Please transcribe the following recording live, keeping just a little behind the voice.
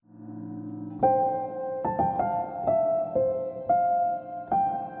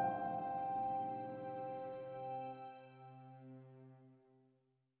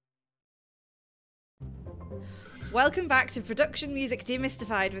Welcome back to Production Music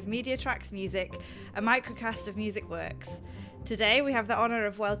Demystified with Media Tracks Music, a microcast of Music Works. Today we have the honour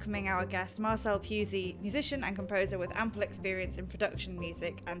of welcoming our guest Marcel Pusey, musician and composer with ample experience in production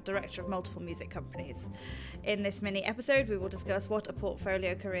music and director of multiple music companies. In this mini episode we will discuss what a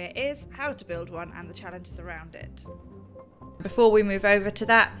portfolio career is, how to build one and the challenges around it. Before we move over to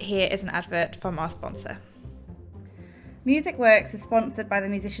that, here is an advert from our sponsor. Music Works is sponsored by the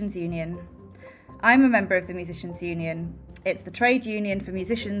Musicians Union. I'm a member of the Musicians Union. It's the trade union for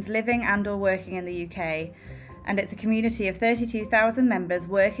musicians living and or working in the UK, and it's a community of 32,000 members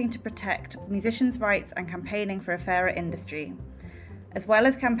working to protect musicians' rights and campaigning for a fairer industry. As well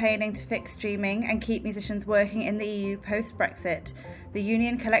as campaigning to fix streaming and keep musicians working in the EU post-Brexit, the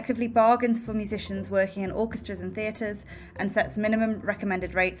union collectively bargains for musicians working in orchestras and theatres and sets minimum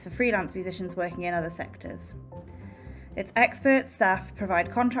recommended rates for freelance musicians working in other sectors. Its expert staff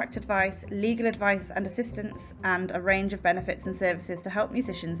provide contract advice, legal advice and assistance, and a range of benefits and services to help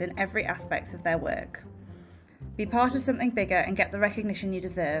musicians in every aspect of their work. Be part of something bigger and get the recognition you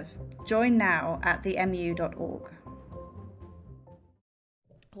deserve. Join now at themu.org.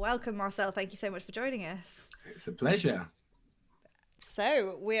 Welcome, Marcel. Thank you so much for joining us. It's a pleasure.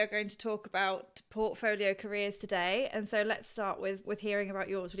 So we are going to talk about portfolio careers today. And so let's start with hearing about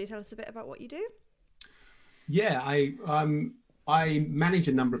yours. Will you tell us a bit about what you do? Yeah, I manage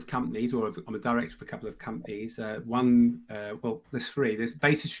a number of companies, or I'm a director of a couple of companies. There's three. There's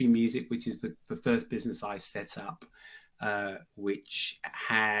Basistry Music, which is the first business I set up, I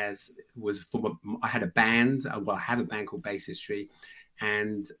had a band. I have a band called Basistry,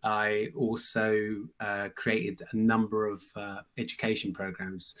 and I also created a number of education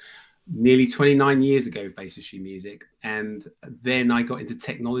programs nearly 29 years ago with Basistry Music, and then I got into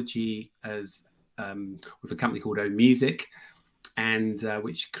technology as with a company called O Music, and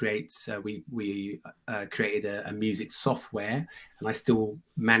which creates we created a music software, and I still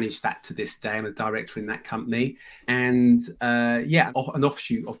manage that to this day. I'm a director in that company, and an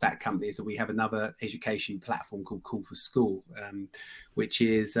offshoot of that company is that we have another education platform called Call for School, which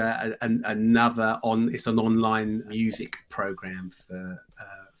is it's an online music program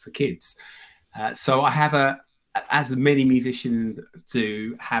for kids. So I have as many musicians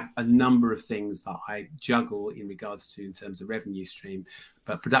do, have a number of things that I juggle in regards to in terms of revenue stream.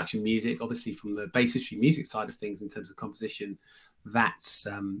 But production music, obviously from the Basistry Music side of things in terms of composition, that's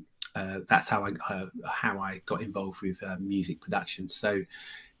how I got involved with music production. So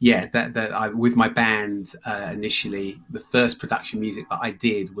yeah, with my band initially, the first production music that I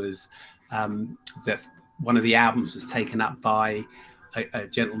did was one of the albums was taken up by a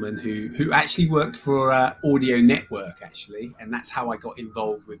gentleman who actually worked for Audio Network, actually, and that's how I got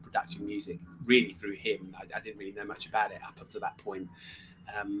involved with production music, really through him. I didn't really know much about it up to that point,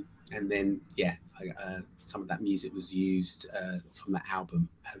 and then some of that music was used from that album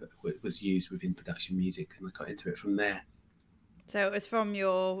was used within production music, and I got into it from there. So it was from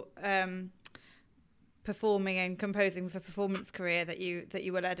your performing and composing for performance career that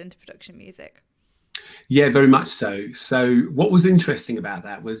you were led into production music. Yeah, very much so. So what was interesting about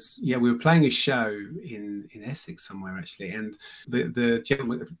that was, we were playing a show in Essex somewhere, actually, and the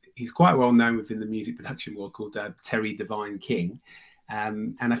gentleman, he's quite well known within the music production world, called Terry Devine King,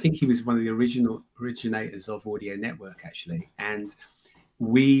 and I think he was one of the originators of Audio Network, actually. And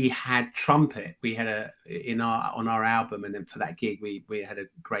we had trumpet. We had on our album, and then for that gig, we had a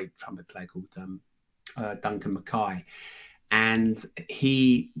great trumpet player called Duncan Mackay. And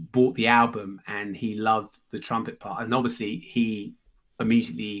he bought the album and he loved the trumpet part. And obviously he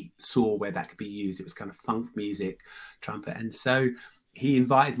immediately saw where that could be used. It was kind of funk music, trumpet. And so he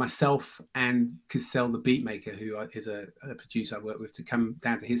invited myself and Cassell the Beatmaker, who is a producer I work with, to come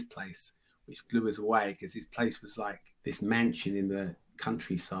down to his place, which blew us away because his place was like this mansion in the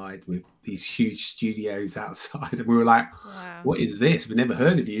countryside with these huge studios outside. And we were like, wow, what is this? We've never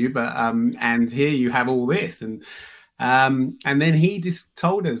heard of you, but and here you have all this. And then he just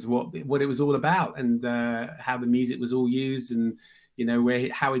told us what it was all about, and how the music was all used, and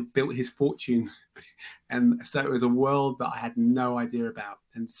how he built his fortune. And so it was a world that I had no idea about.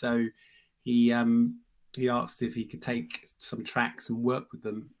 And so he asked if he could take some tracks and work with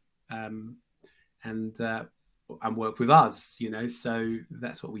them, and work with us. So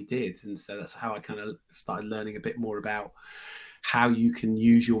that's what we did. And so that's how I kind of started learning a bit more about how you can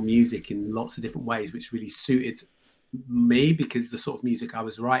use your music in lots of different ways, which really suited me, because the sort of music I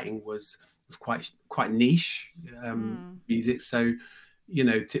was writing was quite niche music. So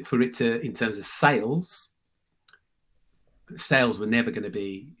for it to, in terms of sales were never going to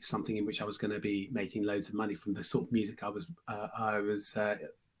be something in which I was going to be making loads of money from the sort of music I was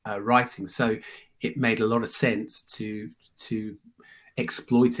writing. So it made a lot of sense to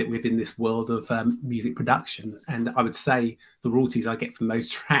exploit it within this world of music production. And I would say the royalties I get from those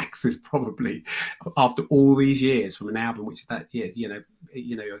tracks is probably, after all these years from an album, which is that, I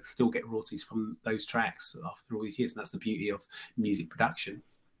still get royalties from those tracks after all these years. And that's the beauty of music production.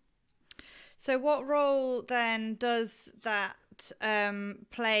 So what role then does that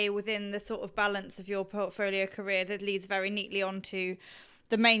play within the sort of balance of your portfolio career that leads very neatly onto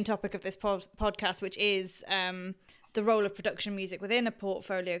the main topic of this podcast, which is the role of production music within a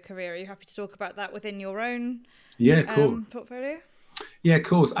portfolio career? Are you happy to talk about that within your own portfolio? Yeah, of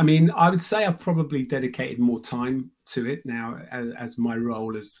course. I mean, I would say I've probably dedicated more time to it now as my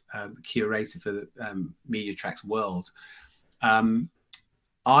role as the curator for the Mediatracks World.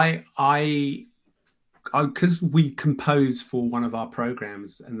 Because we compose for one of our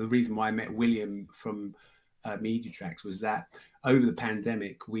programs, and the reason why I met William from Mediatracks was that over the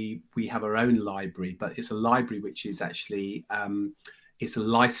pandemic we have our own library, but it's a library which is actually it's a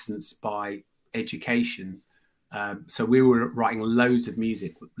license by education. So we were writing loads of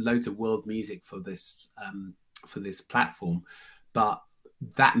world music for this platform, but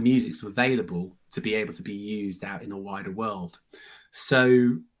that music's available to be able to be used out in a wider world.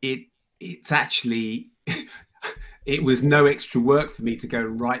 So it's actually it was no extra work for me to go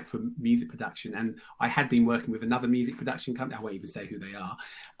write for music production. And I had been working with another music production company, I won't even say who they are,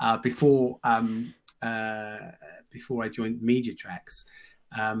 before I joined Mediatracks.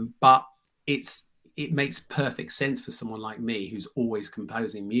 But it makes perfect sense for someone like me who's always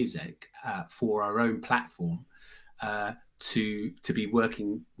composing music for our own platform to be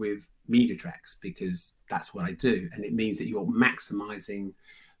working with Mediatracks, because that's what I do. And it means that you're maximizing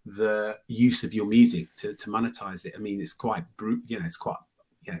the use of your music to monetize it. I mean, it's quite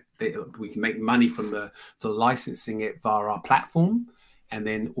we can make money from the licensing it via our platform, and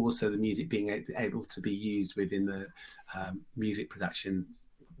then also the music being able to be used within the music production.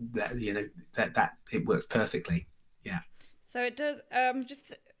 That it works perfectly. Yeah. So it does.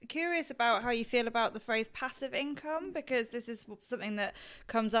 Just curious about how you feel about the phrase passive income, because this is something that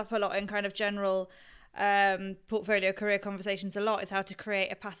comes up a lot in kind of general portfolio career conversations a lot, is how to create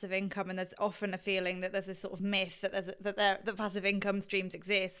a passive income. And there's often a feeling that there's a sort of myth that passive income streams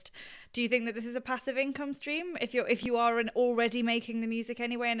exist. Do you think that this is a passive income stream if you are already making the music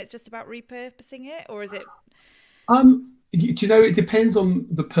anyway and it's just about repurposing it, or is it? It depends on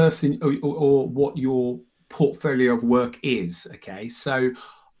the person or what your portfolio of work is. Okay, so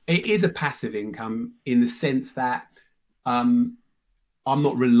it is a passive income in the sense that I'm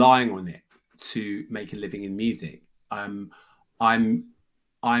not relying on it to make a living in music. I'm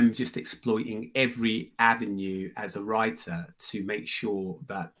just exploiting every avenue as a writer to make sure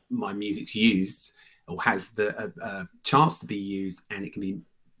that my music's used or has the chance to be used, and it can be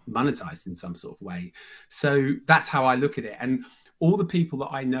monetized in some sort of way. So that's how I look at it. And all the people that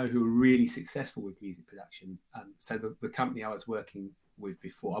I know who are really successful with music production, so the company I was working with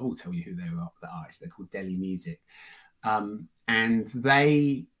before, I will tell you who they are. They're called Deli Music. And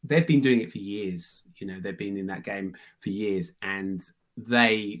they've been doing it for years. They've been in that game for years, and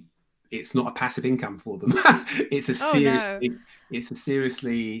it's not a passive income for them. It's a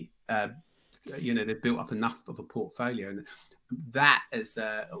seriously they've built up enough of a portfolio. And that is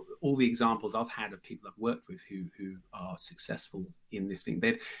all the examples I've had of people I've worked with who are successful in this thing.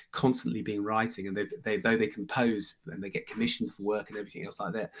 They've constantly been writing, and though they compose and they get commissioned for work and everything else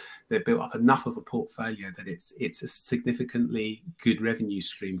like that, they've built up enough of a portfolio that it's a significantly good revenue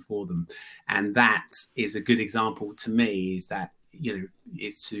stream for them. And that is a good example to me, is that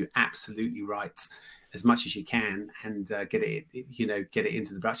is to absolutely write as much as you can and get it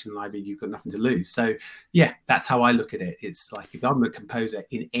into the production library. You've got nothing to lose. So yeah, that's how I look at it. It's like, if I'm a composer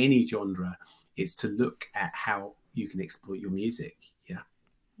in any genre, it's to look at how you can exploit your music.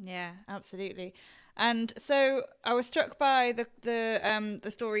 Yeah, absolutely. And so I was struck by the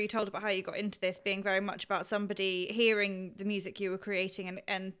story you told about how you got into this being very much about somebody hearing the music you were creating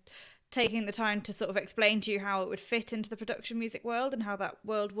and taking the time to sort of explain to you how it would fit into the production music world and how that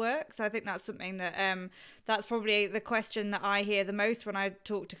world works. I think that's something that that's probably the question that I hear the most when I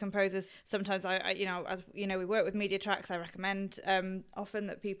talk to composers. Sometimes we work with Mediatracks. I recommend often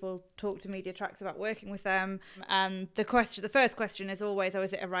that people talk to Mediatracks about working with them. And the first question is always,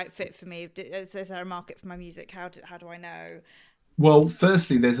 is it a right fit for me? Is there a market for my music? How do I know? Well,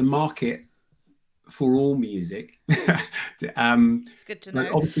 firstly, there's a market for all music. It's good to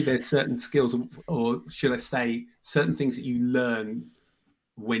know. Obviously, there's certain skills, or should I say, certain things that you learn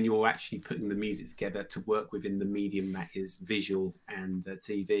when you're actually putting the music together to work within the medium that is visual and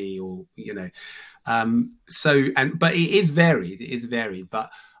TV, or but it is varied.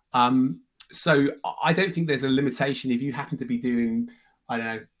 But So I don't think there's a limitation if you happen to be doing, I don't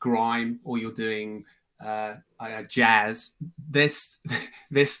know, grime, or you're doing jazz. This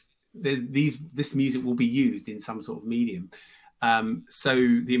music will be used in some sort of medium. So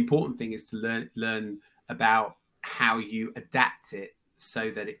the important thing is to learn about how you adapt it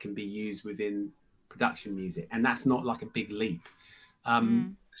so that it can be used within production music, and that's not like a big leap.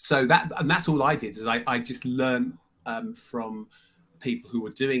 So that's all I did, is I just learned from people who were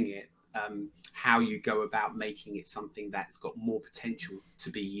doing it, how you go about making it something that's got more potential to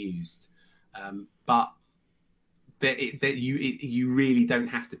be used. But you really don't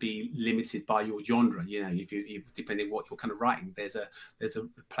have to be limited by your genre. You know, if you depending on what you're kind of writing, there's a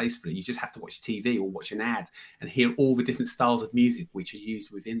place for it. You just have to watch TV or watch an ad and hear all the different styles of music which are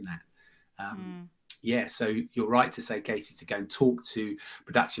used within that. Yeah, so you're right to say, Katie, to go and talk to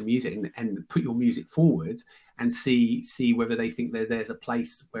production music and put your music forward and see whether they think there's a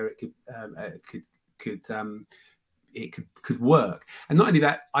place where it could work. And not only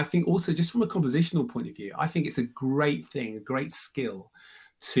that, I think also just from a compositional point of view, I think it's a great thing, a great skill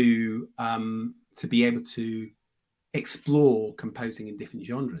to be able to explore composing in different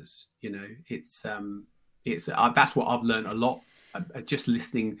genres. You know, it's that's what I've learned a lot. Just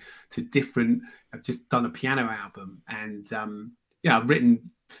listening to different. I've just done a piano album, and I've written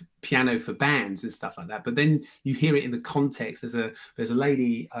piano for bands and stuff like that. But then you hear it in the context. There's a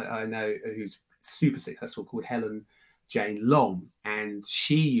lady I know who's super successful called Helen Jane Long, and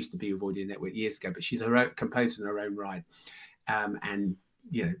she used to be with Audio Network years ago, but she's her own composer in her own right, and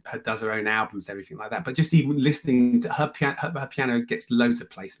does her own albums, everything like that. But just even listening to her piano gets loads of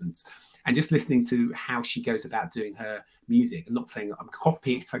placements. And just listening to how she goes about doing her music, and not saying I'm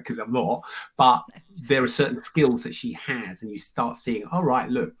copying her, because I'm not, but there are certain skills that she has, and you start seeing, all right,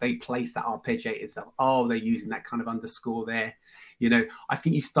 look, they place that arpeggiated stuff. Oh, they're using that kind of underscore there. You know, I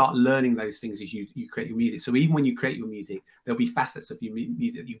think you start learning those things as you create your music. So even when you create your music, there'll be facets of your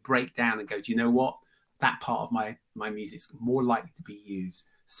music that you break down and go, do you know what? That part of my music is more likely to be used.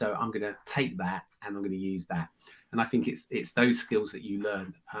 So I'm going to take that and I'm going to use that. And I think it's those skills that you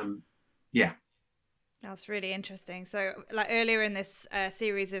learn. Yeah, that's really interesting. So, like earlier in this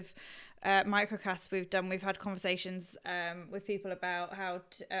series of microcasts we've had conversations with people about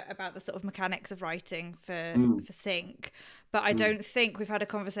about the sort of mechanics of writing for sync, but I don't think we've had a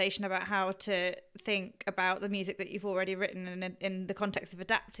conversation about how to think about the music that you've already written in the context of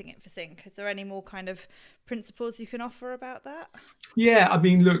adapting it for sync. Is there any more kind of principles you can offer about that? Yeah, I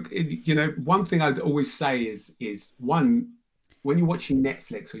mean, look, one thing I'd always say is one, when you're watching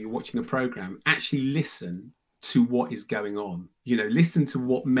Netflix or you're watching a program, actually listen to what is going on. You know, listen to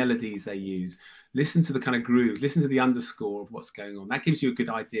what melodies they use, listen to the kind of groove, listen to the underscore of what's going on. That gives you a good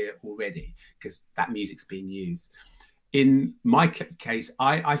idea already, because that music's being used. In my case,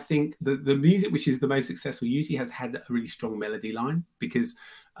 I think the music which is the most successful usually has had a really strong melody line, because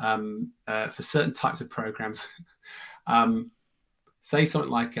for certain types of programs, say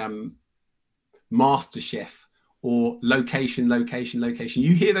something like MasterChef, or location.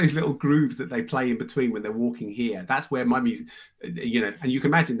 You hear those little grooves that they play in between when they're walking here. That's where my music, and you can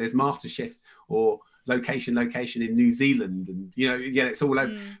imagine there's MasterChef or location in New Zealand, and it's all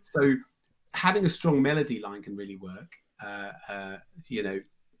over. So having a strong melody line can really work, and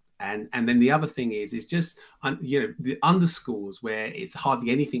then the other thing is just the underscores where it's hardly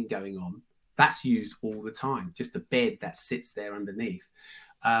anything going on. That's used all the time, just the bed that sits there underneath.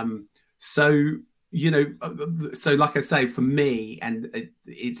 So like I say, for me, and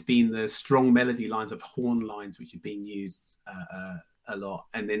it's been the strong melody lines of horn lines which have been used a lot,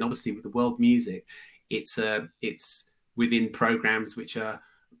 and then obviously with the world music, it's within programs which are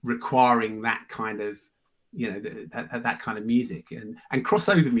requiring that kind of that kind of music, and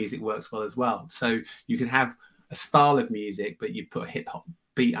crossover music works well as well. So you can have a style of music, but you put a hip hop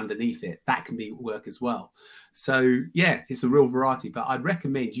beat underneath it. That can work as well. So yeah, it's a real variety, but I'd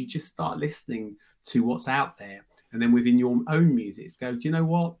recommend you just start listening to what's out there, and then within your own music, go, do you know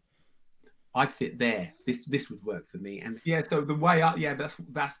what? I fit there. This would work for me. And yeah, so the way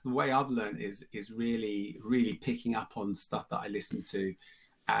that's the way I've learned is really, really picking up on stuff that I listen to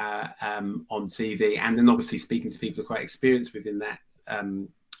on TV, and then obviously speaking to people who are quite experienced within that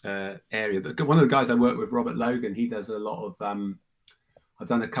area. One of the guys I work with, Robert Logan, he does a lot of I've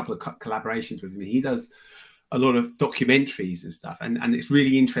done a couple of collaborations with him. He does a lot of documentaries and stuff, and it's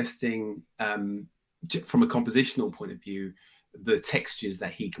really interesting from a compositional point of view, the textures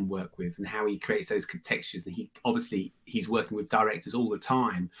that he can work with and how he creates those textures. And he's working with directors all the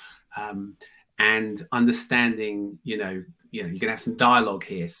time, and understanding, you're gonna have some dialogue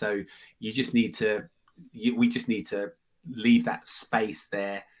here, so we just need to leave that space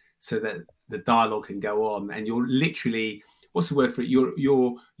there so that the dialogue can go on, and you're literally, what's the word for it?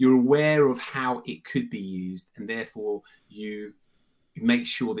 You're aware of how it could be used, and therefore you make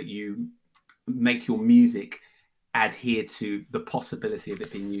sure that you make your music adhere to the possibility of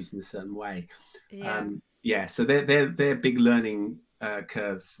it being used in a certain way. So they're big learning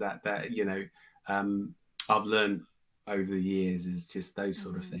curves that I've learned over the years, is just those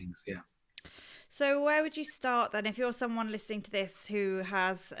sort of things. So where would you start then if you're someone listening to this who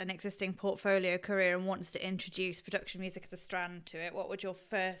has an existing portfolio career and wants to introduce production music as a strand to it? What would your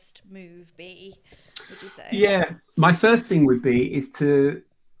first move be, would you say? My first thing would be is to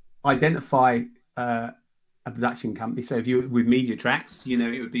identify a production company. So if you're with Media Tracks,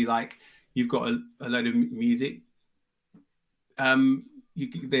 it would be like you've got a load of music.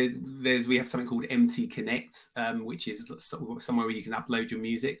 We have something called MT Connect, which is somewhere where you can upload your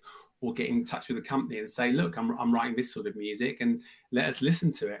music, or get in touch with a company and say, look, I'm writing this sort of music, and let us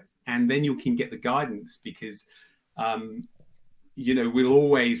listen to it. And then you can get the guidance, because we'll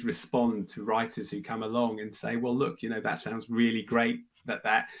always respond to writers who come along and say, well, look, that sounds really great,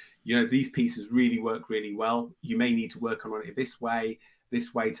 that these pieces really work really well. You may need to work on it this way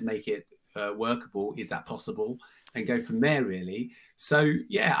to make it workable. Is that possible? And go from there, really. So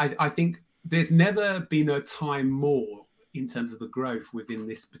I think there's never been a time more in terms of the growth within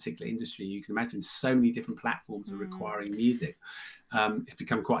this particular industry. You can imagine so many different platforms are requiring music. It's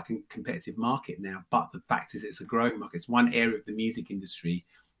become quite a competitive market now, but the fact is it's a growing market. It's one area of the music industry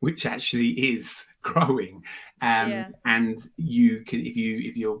which actually is growing. And you can,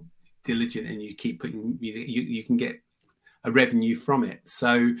 if you're diligent and you keep putting music, you can get a revenue from it.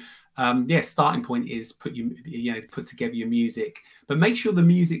 So starting point is put together your music, but make sure the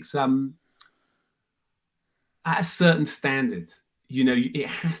music's at a certain standard. It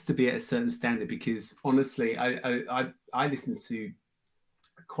has to be at a certain standard, because honestly, I listen to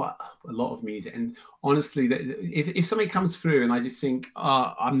quite a lot of music, and honestly, that if something comes through and I just think,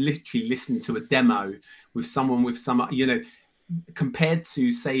 I'm literally listening to a demo with someone with some, compared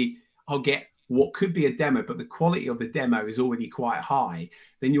to, say, I'll get what could be a demo, but the quality of the demo is already quite high,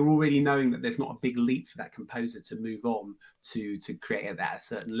 then you're already knowing that there's not a big leap for that composer to move on to create at a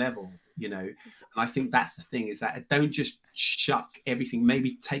certain level, And I think that's the thing, is that don't just chuck everything.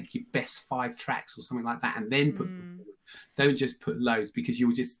 Maybe take your best 5 tracks or something like that, and then put them forward. Don't just put loads, because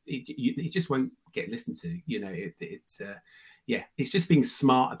it just won't get listened to. It's just being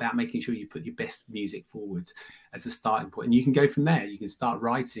smart about making sure you put your best music forward as a starting point, and you can go from there. You can start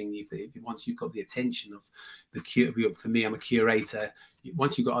writing once you've got the attention of the for me, I'm a curator.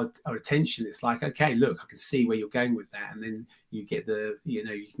 Once you've got our attention, it's like, okay, look, I can see where you're going with that, and then you get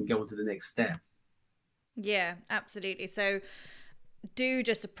you can go on to the next step. Yeah, absolutely. So do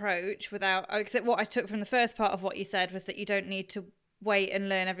just approach without, except what I took from the first part of what you said was that you don't need to wait and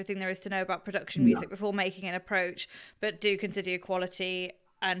learn everything there is to know about production music before making an approach, but do consider your quality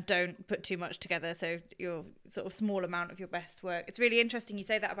and don't put too much together. So your sort of small amount of your best work. It's really interesting you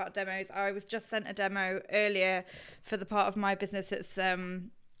say that about demos. I was just sent a demo earlier for the part of my business that's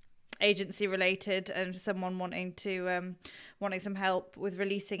agency related, and someone wanting some help with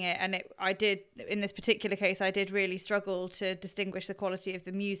releasing it, and I did, in this particular case, I did really struggle to distinguish the quality of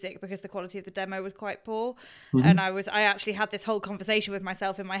the music, because the quality of the demo was quite poor. And I actually had this whole conversation with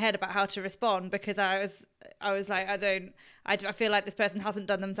myself in my head about how to respond, because I was like, I feel like this person hasn't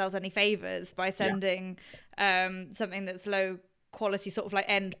done themselves any favors by sending something that's low quality, sort of like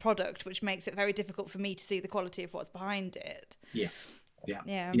end product, which makes it very difficult for me to see the quality of what's behind it.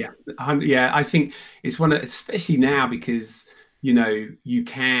 I think it's one of, especially now, because the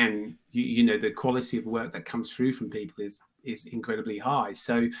quality of work that comes through from people is incredibly high.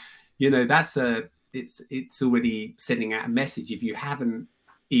 So it's already sending out a message. If you haven't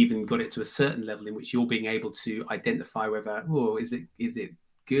even got it to a certain level in which you're being able to identify whether, is it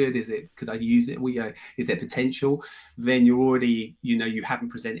good, could I use it, is there potential, then you're already, you haven't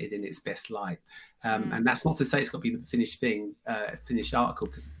presented in its best light. And that's not to say it's got to be the finished thing, finished article,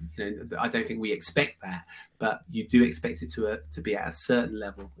 because I don't think we expect that, but you do expect it to be at a certain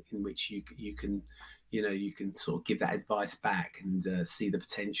level in which you can sort of give that advice back and see the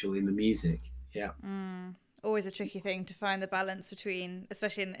potential in the music. Always a tricky thing to find the balance between,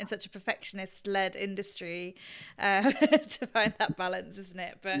 especially in such a perfectionist-led industry, to find that balance, isn't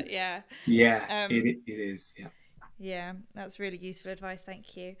it? But it is. Yeah, that's really useful advice.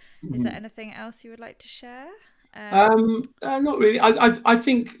 Thank you. Is there anything else you would like to share? Not really. I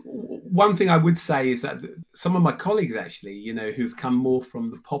think one thing I would say is that some of my colleagues, actually, who've come more from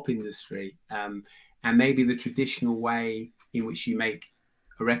the pop industry, and maybe the traditional way in which you make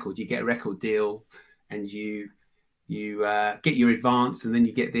a record, you get a record deal, and you you get your advance, and then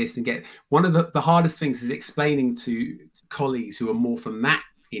you get this and get one of the hardest things is explaining to colleagues who are more from that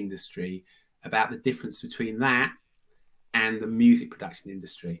industry about the difference between that and the music production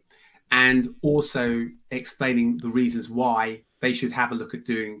industry, and also explaining the reasons why they should have a look at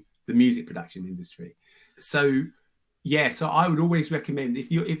doing the music production industry. So so I would always recommend,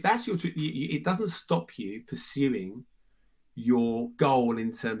 if that's your, it doesn't stop you pursuing your goal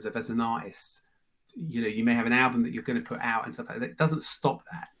in terms of, as an artist, you may have an album that you're going to put out and stuff like that. It doesn't stop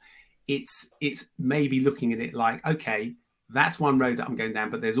that. It's maybe looking at it like, okay, that's one road that I'm going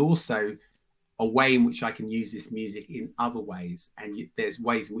down, but there's also a way in which I can use this music in other ways, and there's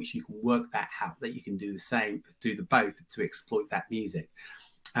ways in which you can work that out, that you can do the same, do the both to exploit that music.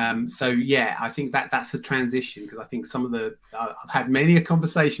 I think that's a transition, because I think I've had many a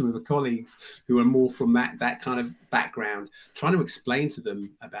conversation with the colleagues who are more from that kind of background, trying to explain to them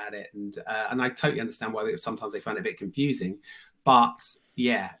about it, and I totally understand why sometimes they find it a bit confusing, but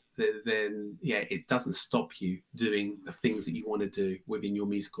it doesn't stop you doing the things that you want to do within your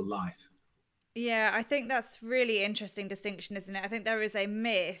musical life. Yeah, I think that's really interesting distinction, isn't it? I think there is a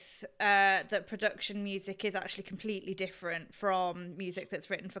myth that production music is actually completely different from music that's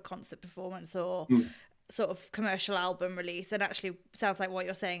written for concert performance or sort of commercial album release. And actually, sounds like what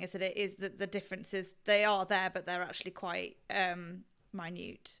you're saying is that it is that the differences, they are there, but they're actually quite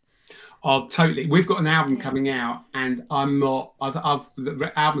minute. Oh, totally. We've got an album coming out, and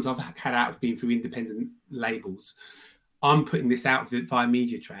the albums I've had out have been through independent labels. I'm putting this out via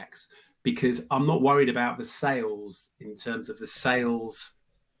Media Tracks, because I'm not worried about the sales. In terms of the sales,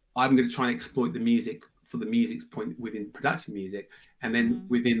 I'm going to try and exploit the music for the music's point within production music, and then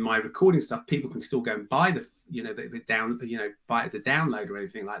within my recording stuff, people can still go and buy buy it as a download or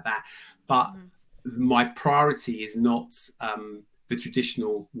anything like that. But my priority is not the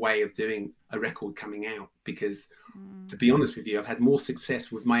traditional way of doing a record coming out, because to be honest with you, I've had more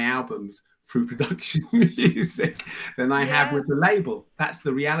success with my albums through production music than I have with the label. That's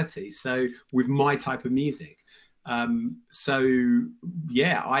the reality. So with my type of music, I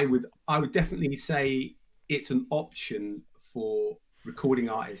would definitely say it's an option for recording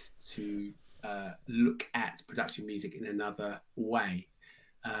artists to look at production music in another way,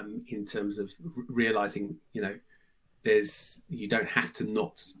 in terms of realizing, you don't have to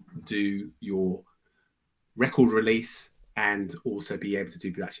not do your record release and also be able to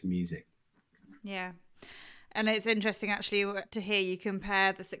do production music. Yeah. And it's interesting actually to hear you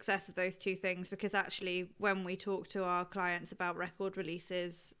compare the success of those two things, because actually when we talk to our clients about record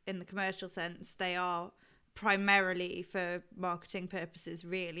releases in the commercial sense, they are primarily for marketing purposes,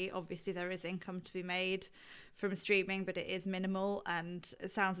 really. Obviously there is income to be made from streaming, but it is minimal, and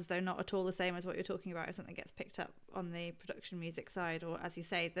it sounds as though not at all the same as what you're talking about if something gets picked up on the production music side, or as you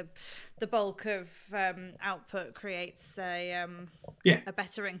say, the bulk of output creates a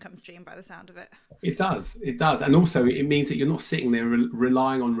better income stream by the sound of it. It does, and also it means that you're not sitting there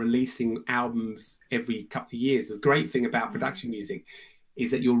relying on releasing albums every couple of years. The great thing about production music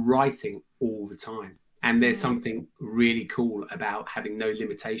is that you're writing all the time, and there's something really cool about having no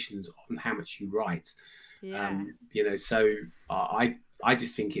limitations on how much you write. So I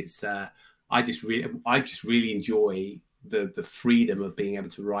just think it's I just really enjoy the freedom of being able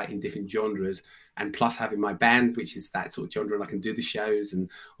to write in different genres, and plus having my band, which is that sort of genre, and I can do the shows and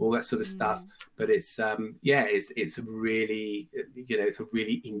all that sort of stuff. But it's it's a really it's a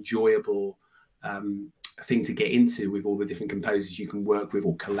really enjoyable thing to get into, with all the different composers you can work with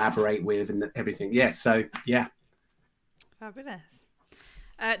or collaborate with and everything. Fabulous.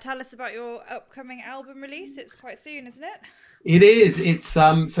 Tell us about your upcoming album release. It's quite soon, isn't it? It is. It's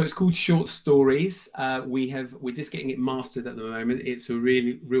so it's called Short Stories. We're just getting it mastered at the moment. It's a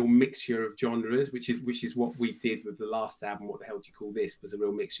real mixture of genres, which is what we did with the last album. What the hell do you call this? Was a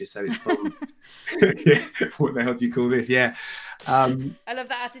real mixture. So it's from what the hell do you call this? Yeah. I love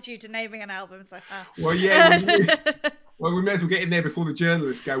that attitude to naming an album. It's like, well, yeah. We may as well get in there before the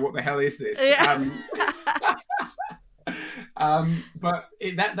journalists go, what the hell is this? Yeah. But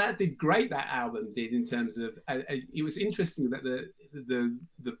that did great. That album did, in terms of it was interesting that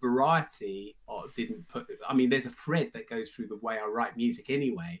the variety didn't put. I mean, there's a thread that goes through the way I write music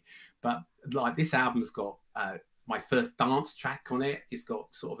anyway. But like this album's got my first dance track on it. It's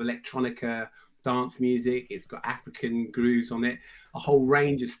got sort of electronica dance music. It's got African grooves on it. A whole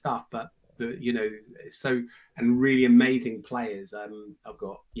range of stuff. But and really amazing players. I've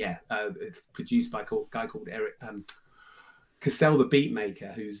got produced by a guy called Eric. Cassell the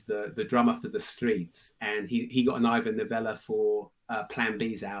Beatmaker, who's the drummer for The Streets, and he got an Ivor Novello for Plan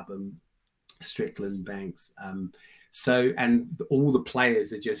B's album, Strickland Banks. And all the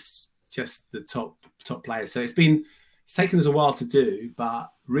players are just the top players. So it's been It's taken us a while to do,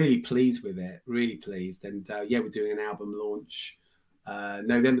 but really pleased with it. Really pleased. And yeah, we're doing an album launch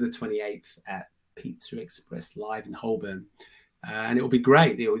November the 28th at Pizza Express Live in Holborn. And it will be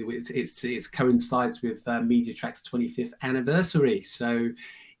great. It coincides with MediaTrack's 25th anniversary. So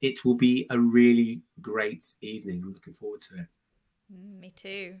it will be a really great evening. I'm looking forward to it. Me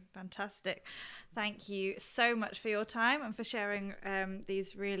too. Fantastic. Thank you so much for your time and for sharing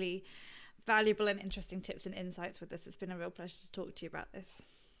these really valuable and interesting tips and insights with us. It's been a real pleasure to talk to you about this.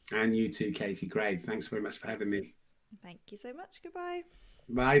 And you too, Katie. Great. Thanks very much for having me. Thank you so much. Goodbye.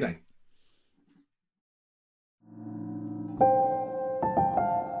 Bye bye.